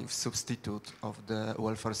alternative substitute of the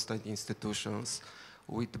welfare state institutions,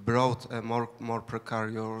 with broad more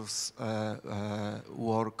precarious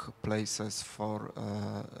workplaces for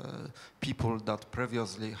people that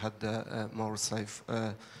previously had a more safe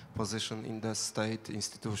position in the state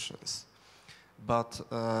institutions.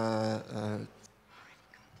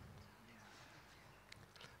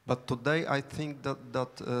 But today I think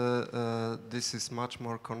that this is much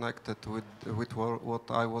more connected with what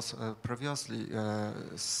I was previously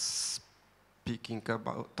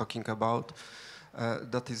talking about.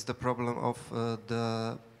 That is the problem of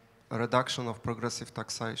the reduction of progressive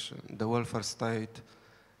taxation. The welfare state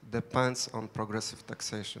depends on progressive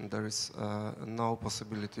taxation. There is no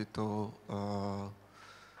possibility to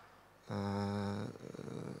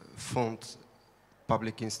fund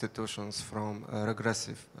public institutions from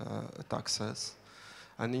regressive taxes.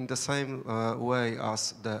 And in the same way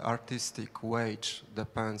as the artistic wage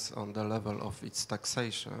depends on the level of its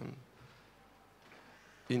taxation,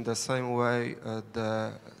 in the same way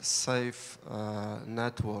the safe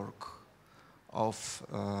network of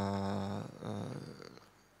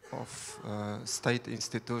state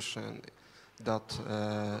institutions that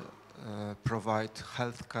provide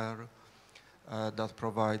healthcare, that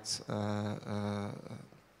provides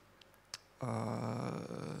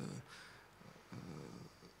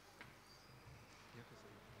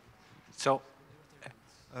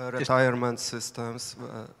retirement systems,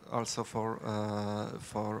 also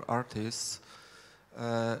for artists.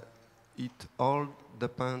 It all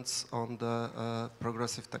depends on the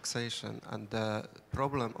progressive taxation, and the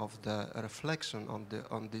problem of the reflection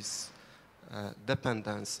on this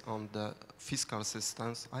dependence on the fiscal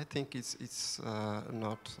systems, I think it's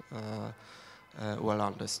not well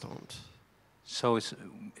understood. So is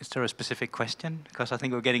there a specific question? Because I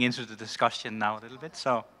think we're getting into the discussion now a little bit.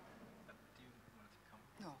 So.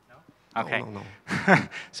 No. Okay. No.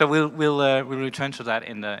 So we'll return to that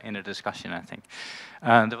in the discussion, I think.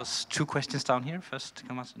 There was 2 questions down here. First,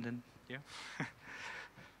 Thomas, and then you.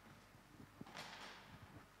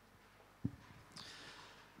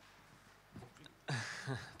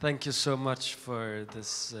 Thank you so much for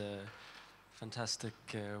this fantastic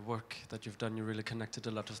work that you've done. You really connected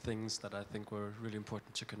a lot of things that I think were really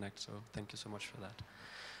important to connect, so thank you so much for that.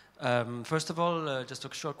 First of all, just a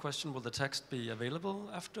short question. Will the text be available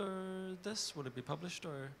after this? Will it be published,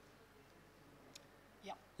 or?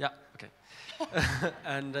 Yeah. Yeah, okay.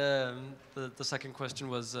 And the second question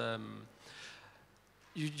was,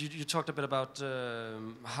 you talked a bit about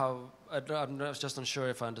how, I'm just unsure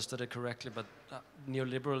if I understood it correctly, but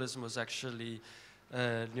neoliberalism was actually,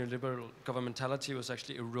 neoliberal governmentality was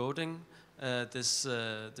actually eroding this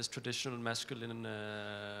traditional masculine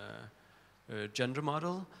gender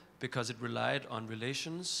model because it relied on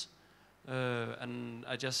relations. And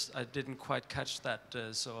I didn't quite catch that,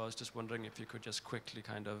 so I was just wondering if you could just quickly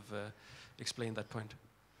kind of explain that point.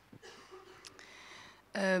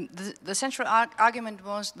 The central argument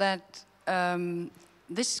was that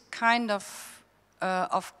this kind of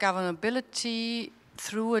governability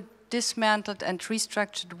through a dismantled and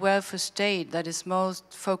restructured welfare state that is most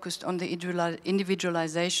focused on the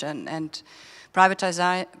individualization and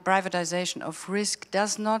privatization of risk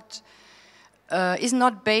is not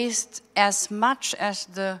based as much as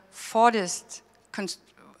the Fordist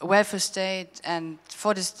welfare state and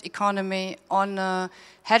Fordist economy on a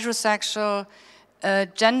heterosexual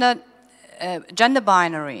gender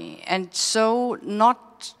binary, and so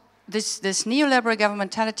not this neoliberal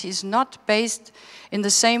governmentality is not based in the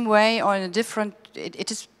same way or in a different.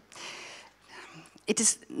 It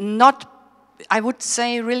is not. I would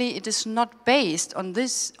say really it is not based on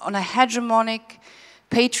this, on a hegemonic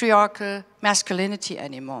patriarchal masculinity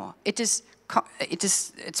anymore. It's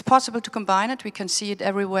possible to combine it. We can see it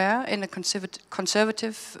everywhere in a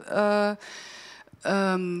conservative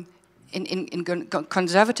in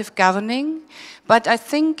conservative governing. But I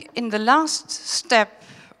think in the last step,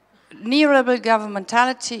 neoliberal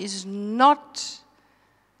governmentality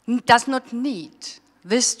does not need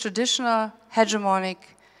this traditional hegemonic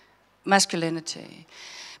masculinity.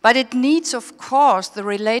 But it needs, of course, the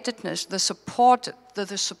relatedness, the support,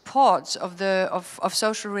 the supports of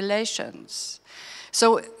social relations.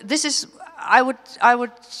 So this is, I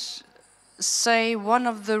would say, one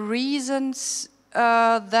of the reasons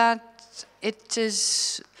that it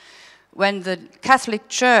is, when the Catholic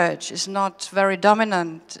Church is not very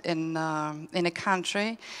dominant in a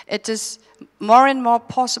country, it is more and more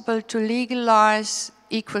possible to legalize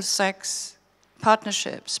equal sex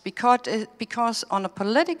partnerships, because on a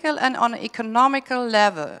political and on an economical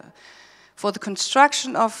level, for the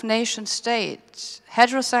construction of nation states,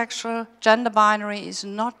 heterosexual gender binary is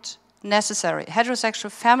not necessary.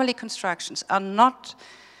 Heterosexual family constructions are not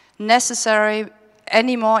necessary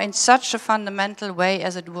anymore in such a fundamental way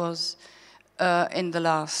as it was in the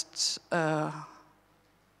last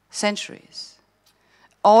centuries,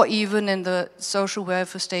 or even in the social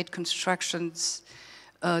welfare state constructions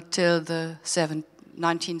till the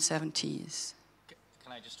 1970s.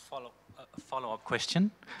 Can I just follow a follow-up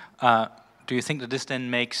question? Do you think that this then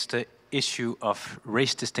makes the issue of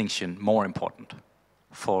race distinction more important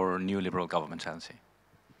for neoliberal governmentality?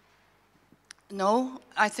 No,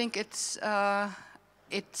 I think it's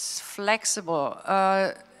flexible.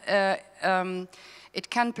 It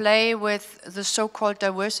can play with the so-called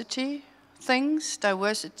diversity things,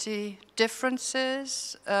 diversity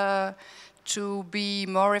differences, to be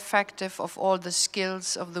more effective of all the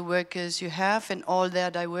skills of the workers you have in all their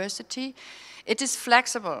diversity. It is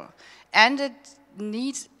flexible, and it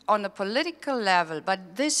needs on a political level,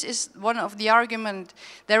 but this is one of the arguments.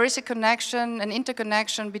 There is a connection, an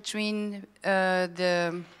interconnection between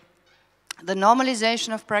the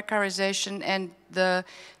normalization of precarization and the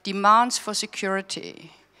demands for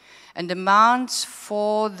security and demands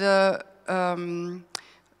for the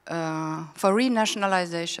for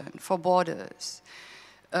renationalization, for borders,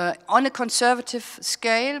 on a conservative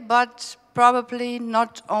scale, but probably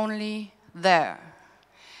not only there.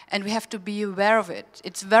 And we have to be aware of it.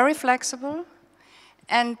 It's very flexible,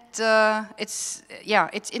 and it's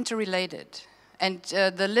interrelated. And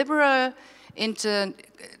the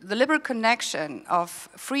liberal connection of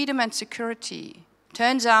freedom and security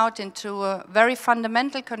turns out into a very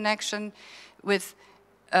fundamental connection with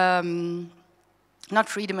not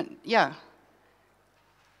freedom and,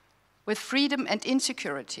 with freedom and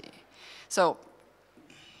insecurity. So.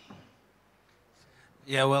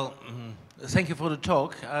 Yeah, well, thank you for the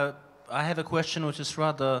talk. I have a question which is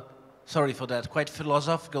rather, sorry for that, quite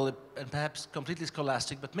philosophical and perhaps completely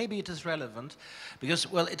scholastic, but maybe it is relevant because,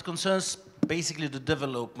 well, it concerns basically the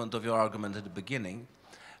development of your argument at the beginning,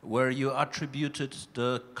 where you attributed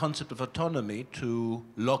the concept of autonomy to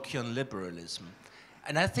Lockean liberalism.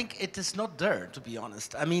 And I think it is not there, to be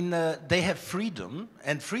honest. I mean, they have freedom,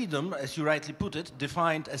 and freedom, as you rightly put it,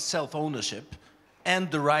 defined as self-ownership and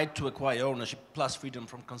the right to acquire ownership plus freedom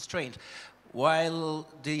from constraint. While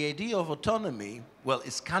the idea of autonomy, well,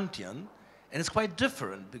 is Kantian, and it's quite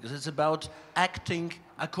different because it's about acting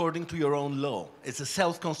according to your own law. It's a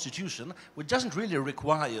self-constitution, which doesn't really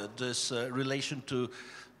require this relation to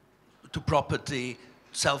property,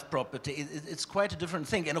 self-property. It's quite a different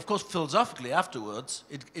thing. And of course, philosophically afterwards,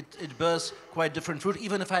 it bears quite different fruit,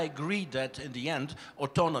 even if I agree that in the end,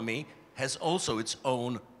 autonomy has also its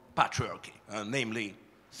own patriarchy, namely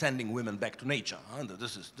sending women back to nature.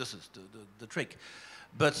 This is the trick.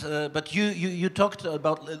 But you talked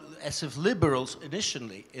about as if liberals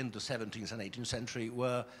initially in the 17th and 18th century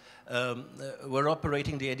were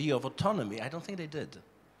operating the idea of autonomy. I don't think they did,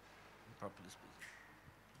 properly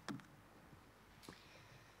speaking.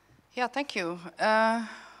 Yeah, thank you.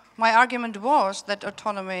 My argument was that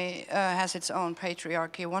autonomy has its own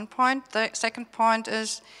patriarchy, one point. The second point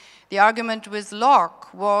is the argument with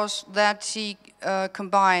Locke was that he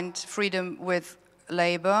combined freedom with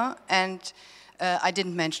labor, and I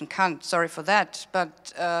didn't mention Kant, sorry for that,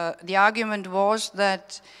 but the argument was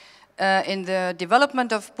that in the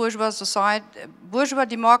development of bourgeois society, bourgeois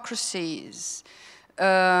democracies,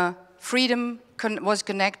 freedom was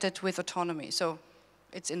connected with autonomy. So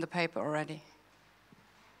it's in the paper already.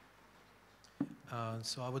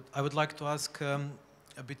 So I would like to ask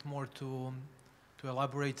a bit more to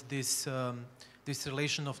elaborate this this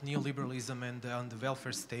relation of neoliberalism and the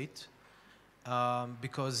welfare state,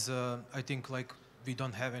 because I think like we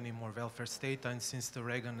don't have any more welfare state, and since the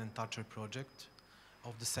Reagan and Thatcher project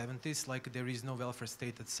of the 70s, like there is no welfare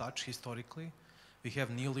state as such historically. We have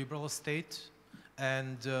neoliberal state,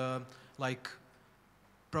 and like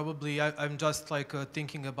probably I'm just like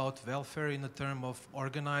thinking about welfare in the term of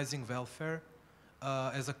organizing welfare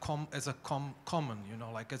as a common, you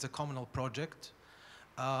know, like as a communal project,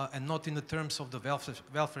 and not in the terms of the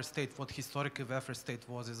welfare state, what historically welfare state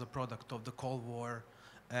was as a product of the Cold War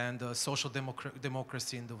and social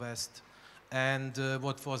democracy in the West, and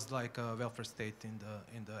what was like a welfare state in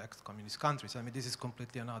the ex-communist countries. I mean, this is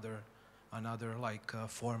completely another like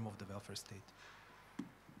form of the welfare state.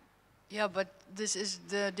 Yeah, but this is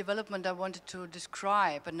the development I wanted to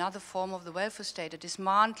describe, another form of the welfare state, a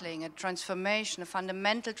dismantling, a transformation, a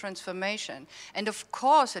fundamental transformation. And of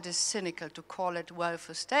course it is cynical to call it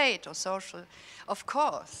welfare state or social, of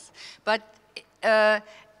course. But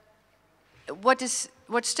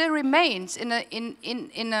what still remains in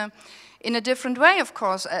a different way, of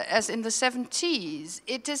course, as in the 70s,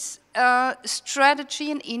 it is a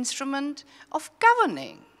strategy, an instrument of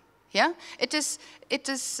governing. Yeah, it is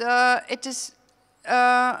as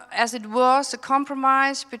it was a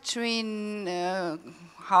compromise between,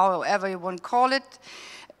 however you want to call it,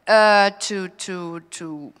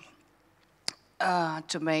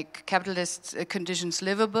 to make capitalist conditions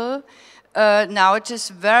livable. Now it is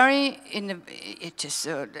in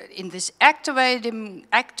this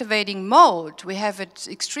activating mode. We have it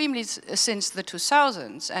extremely since the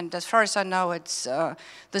 2000s, and as far as I know, it's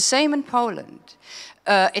the same in Poland.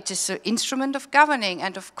 It is an instrument of governing,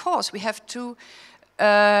 and of course we have to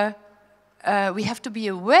be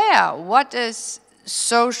aware what is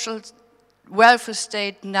social welfare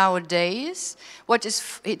state nowadays, what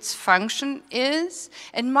its function is.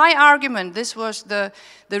 And my argument, this was the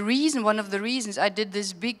reason, one of the reasons I did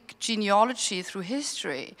this big genealogy through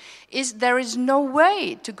history, is there is no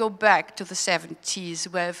way to go back to the 70s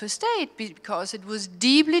welfare state because it was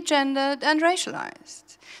deeply gendered and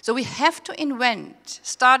racialized. So we have to invent,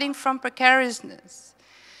 starting from precariousness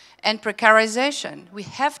and precarization, we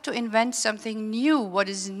have to invent something new, what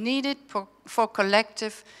is needed for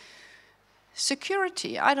collective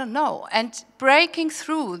security, I don't know, and breaking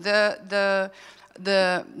through the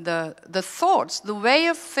thoughts, the way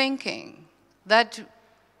of thinking that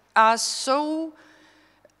are so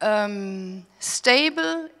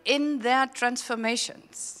stable in their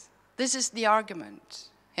transformations. This is the argument.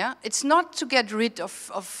 Yeah, it's not to get rid of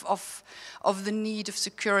the need of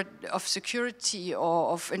security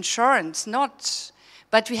or of insurance, not,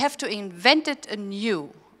 but we have to invent it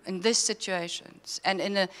anew in these situations, and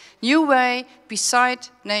in a new way beside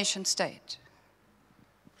nation state.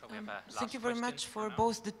 Thank you very much for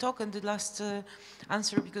both the talk and the last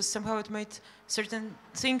answer, because somehow it made certain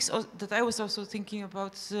things that I was also thinking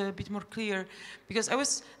about a bit more clear. Because I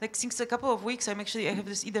was, like, since a couple of weeks, I have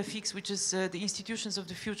this idea fix, which is the institutions of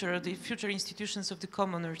the future, or the future institutions of the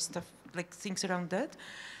common, or stuff, like things around that.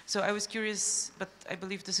 So I was curious, but I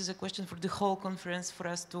believe this is a question for the whole conference for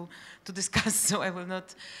us to discuss. So I will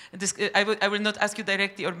not ask you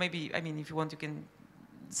directly, or maybe, I mean, if you want, you can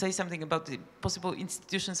say something about the possible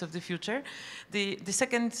institutions of the future. The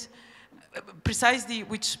second, precisely,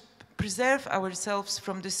 which preserve ourselves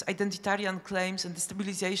from this identitarian claims and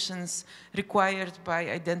destabilizations required by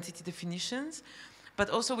identity definitions, but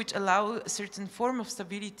also which allow a certain form of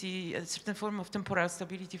stability, a certain form of temporal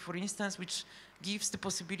stability, for instance, which gives the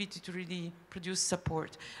possibility to really produce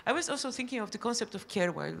support. I was also thinking of the concept of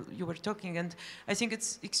care while you were talking, and I think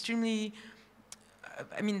it's extremely,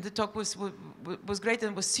 I mean, the talk was great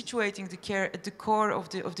and was situating the care at the core of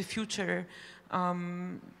the future,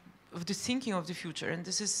 of the thinking of the future, and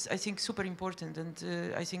this is, I think, super important. And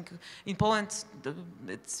I think in Poland,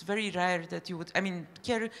 it's very rare that you would, I mean,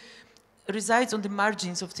 care resides on the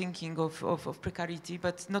margins of thinking of precarity,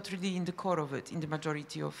 but not really in the core of it, in the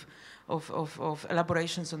majority of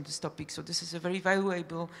elaborations on this topic. So this is a very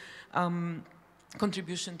valuable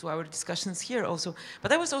contribution to our discussions here also.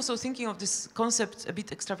 But I was also thinking of this concept, a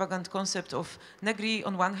bit extravagant concept of negri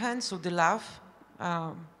on one hand, so the love,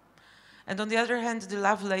 and on the other hand, the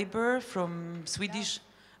love labor from Swedish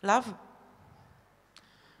love.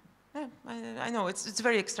 Yeah, I know it's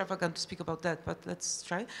very extravagant to speak about that, but let's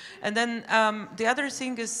try. And then the other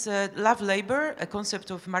thing is love labor, a concept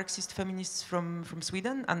of Marxist feminists from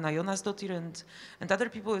Sweden, Anna Jonasdottir and other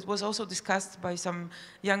people. It was also discussed by some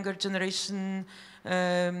younger generation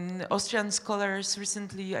Austrian scholars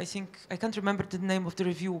recently. I think, I can't remember the name of the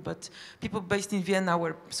review, but people based in Vienna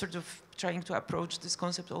were sort of trying to approach this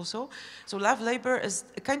concept also. So love labor as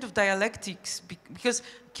a kind of dialectics, because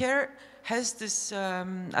care has this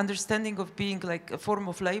understanding of being like a form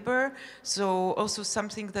of labor, so also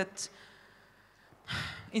something that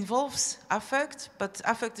involves affect, but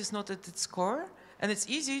affect is not at its core, and it's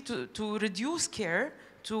easy to reduce care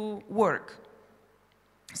to work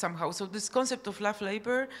somehow. So this concept of love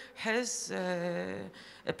labor has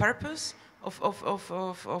a purpose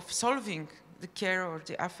of solving the care or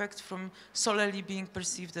the affect from solely being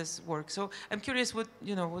perceived as work. So I'm curious what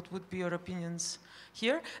would be your opinions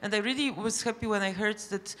here. And I really was happy when I heard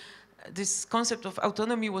that this concept of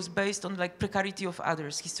autonomy was based on like precarity of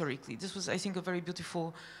others historically. This was, I think, a very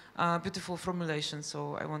beautiful, beautiful formulation.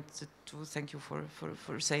 So I wanted to thank you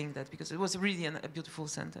for saying that, because it was really a beautiful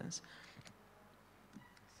sentence.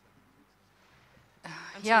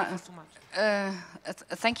 Yeah,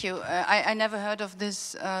 thank you. I never heard of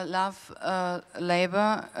this love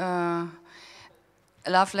labor.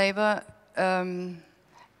 Love labor.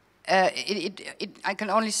 I can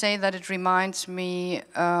only say that it reminds me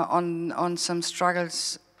on some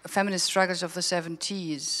struggles, feminist struggles of the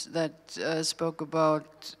 70s that spoke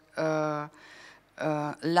about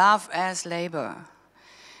love as labor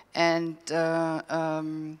and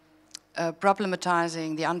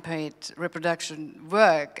problematizing the unpaid reproduction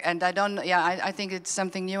work. And I don't, yeah, I think it's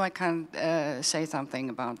something new. I can't say something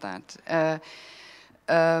about that.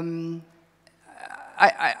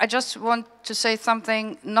 I just want to say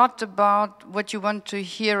something not about what you want to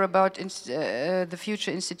hear about the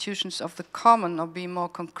future institutions of the common, or be more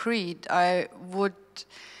concrete. I would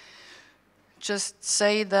just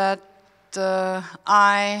say that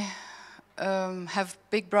I have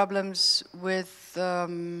big problems with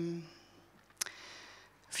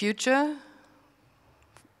future,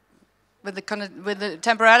 with the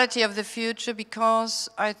temporality of the future, because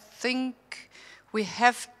I think we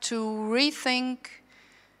have to rethink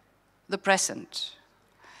the present,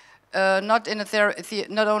 not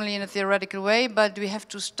only in a theoretical way, but we have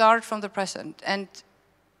to start from the present and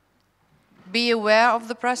be aware of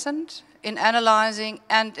the present in analyzing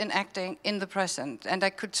and in acting in the present. And I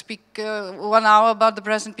could speak 1 hour about the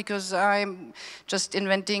present, because I'm just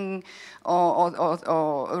inventing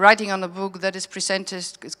or writing on a book that is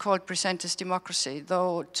presentist. It's called Presentist Democracy,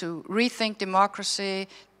 though, to rethink democracy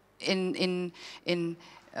in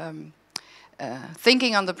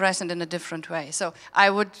thinking on the present in a different way. So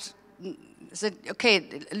I would say, okay,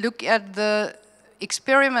 look at the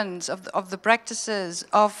experiments of the practices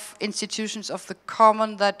of institutions of the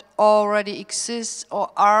common that already exist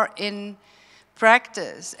or are in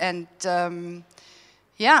practice. And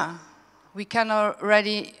yeah, we can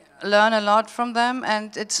already learn a lot from them.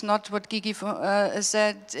 And it's not what Gigi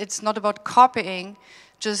said, it's not about copying,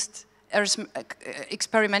 just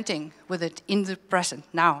experimenting with it in the present,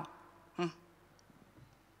 now.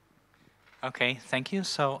 Okay, thank you.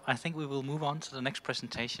 So I think we will move on to the next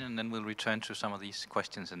presentation, and then we'll return to some of these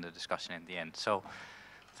questions in the discussion in the end. So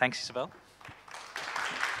thanks, Isabell.